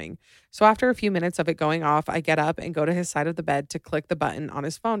and annoying. So after a few minutes of it going off, I get up and go to his side of the bed to click the button on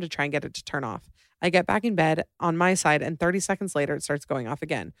his phone to try and get it to turn off. I get back in bed on my side, and 30 seconds later, it starts going off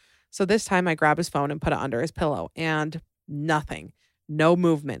again. So this time I grab his phone and put it under his pillow, and nothing, no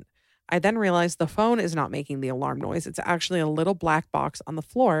movement. I then realize the phone is not making the alarm noise. It's actually a little black box on the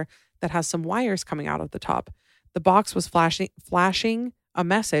floor that has some wires coming out of the top. The box was flashing a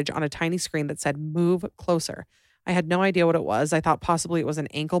message on a tiny screen that said, "Move closer." I had no idea what it was. I thought possibly it was an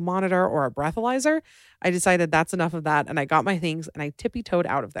ankle monitor or a breathalyzer. I decided that's enough of that, and I got my things and I tippy-toed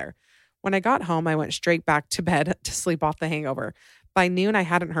out of there. When I got home, I went straight back to bed to sleep off the hangover. By noon, I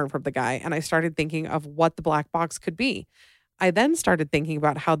hadn't heard from the guy, and I started thinking of what the black box could be. I then started thinking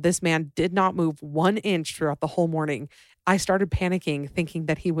about how this man did not move 1 inch throughout the whole morning. I started panicking, thinking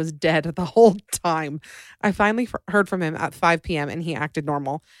that he was dead the whole time. I finally heard from him at 5 p.m. and he acted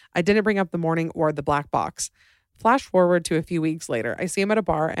normal. I didn't bring up the morning or the black box. Flash forward to a few weeks later. I see him at a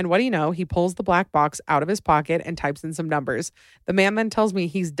bar, and what do you know? He pulls the black box out of his pocket and types in some numbers. The man then tells me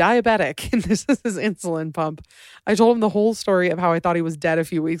he's diabetic, and this is his insulin pump. I told him the whole story of how I thought he was dead a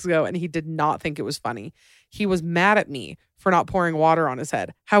few weeks ago, and he did not think it was funny. He was mad at me for not pouring water on his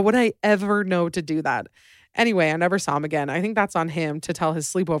head. How would I ever know to do that? Anyway, I never saw him again. I think that's on him to tell his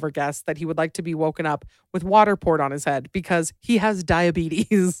sleepover guests that he would like to be woken up with water poured on his head because he has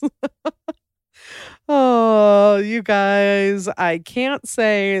diabetes. Oh, you guys, I can't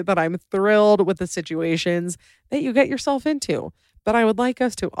say that I'm thrilled with the situations that you get yourself into, but I would like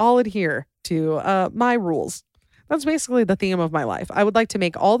us to all adhere to my rules. That's basically the theme of my life. I would like to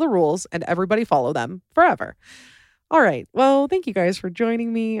make all the rules and everybody follow them forever. All right. Well, thank you guys for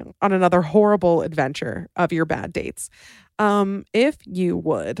joining me on another horrible adventure of your bad dates. If you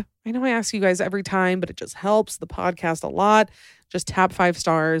would, I know I ask you guys every time, but it just helps the podcast a lot. Just tap 5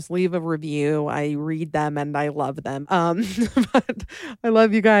 stars, leave a review. I read them and I love them. But I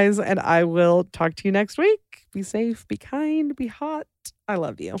love you guys, and I will talk to you next week. Be safe, be kind, be hot. I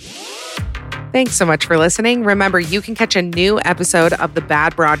love you. Thanks so much for listening. Remember, you can catch a new episode of The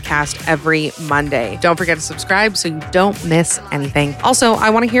Bad Broadcast every Monday. Don't forget to subscribe so you don't miss anything. Also,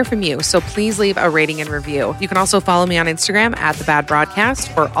 I want to hear from you, so please leave a rating and review. You can also follow me on Instagram at The Bad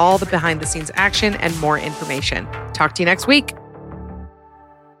Broadcast for all the behind-the-scenes action and more information. Talk to you next week.